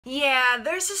Yeah,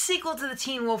 there's a sequel to the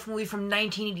Teen Wolf movie from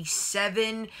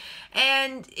 1987,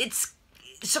 and it's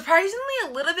surprisingly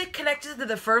a little bit connected to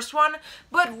the first one,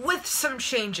 but with some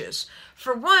changes.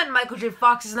 For one, Michael J.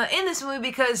 Fox is not in this movie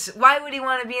because why would he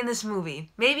want to be in this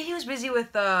movie? Maybe he was busy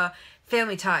with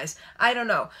family ties. I don't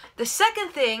know. The second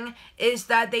thing is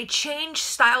that they changed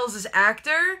Styles' as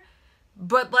actor,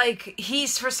 but like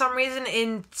he's for some reason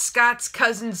in Scott's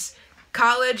cousin's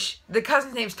college. The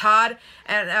cousin's name's Todd,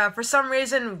 and for some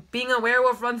reason, being a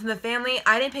werewolf runs in the family.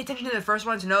 I didn't pay attention to the first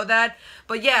one to know that,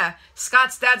 but yeah,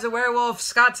 Scott's dad's a werewolf,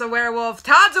 Scott's a werewolf,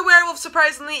 Todd's a werewolf,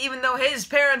 surprisingly, even though his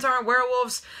parents aren't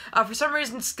werewolves. For some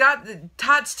reason,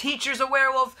 Todd's teacher's a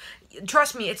werewolf.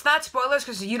 Trust me, it's not spoilers,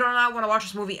 because you do not want to watch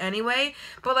this movie anyway,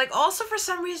 but like, also for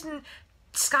some reason,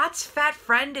 Scott's fat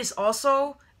friend is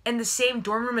also in the same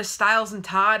dorm room as Styles and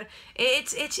Todd.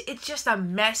 It's just a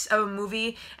mess of a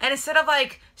movie. And instead of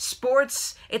like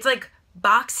sports, it's like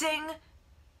boxing.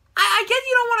 I get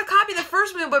you don't want to copy the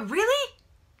first movie, but really?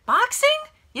 Boxing?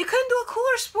 You couldn't do a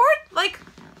cooler sport? Like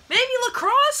maybe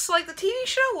lacrosse, like the TV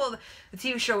show? Well, the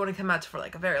TV show wouldn't come out for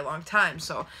like a very long time,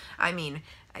 so I mean,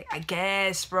 I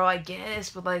guess, bro, I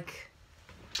guess, but like,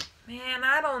 man,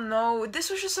 I don't know. This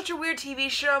was just such a weird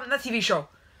TV show. Not TV show.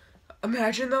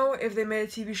 Imagine, though, if they made a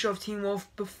TV show of Teen Wolf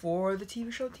before the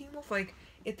TV show Teen Wolf. Like,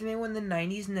 if they made one in the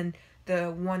 90s and then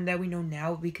the one that we know now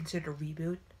would be considered a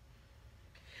reboot.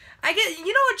 I get,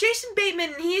 you know what, Jason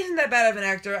Bateman, he isn't that bad of an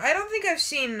actor. I don't think I've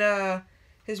seen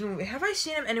his movie. Have I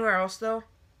seen him anywhere else, though?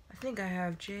 I think I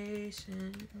have.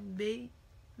 Jason Bateman.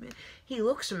 He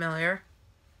looks familiar.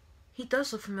 He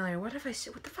does look familiar. What the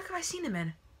fuck have I seen him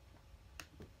in?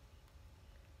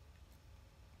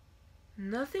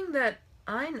 Nothing that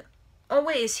I know. Oh,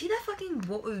 wait, is he that fucking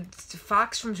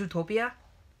fox from Zootopia?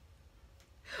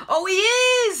 Oh, he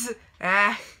is!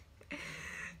 Ah,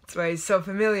 that's why he's so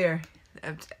familiar.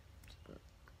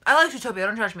 I like Zootopia,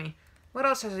 don't judge me. What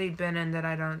else has he been in that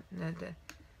I don't...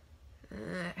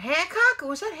 Hancock?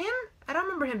 Was that him? I don't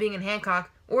remember him being in Hancock.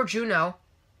 Or Juno.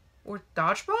 Or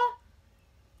Dodgeball?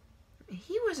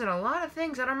 He was in a lot of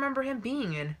things I don't remember him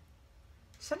being in.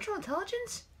 Central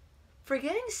Intelligence?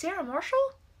 Forgetting Sarah Marshall?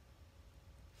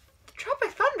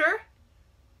 Tropic Thunder?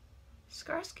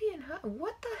 Skarsky and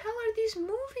what the hell are these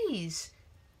movies?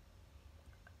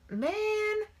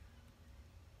 Man.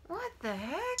 What the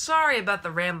heck? Sorry about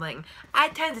the rambling. I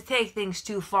tend to take things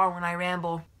too far when I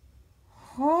ramble.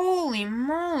 Holy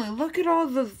moly, look at all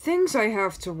the things I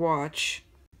have to watch.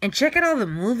 And check out all the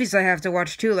movies I have to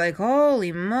watch too. Like,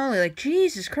 holy moly, like,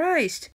 Jesus Christ.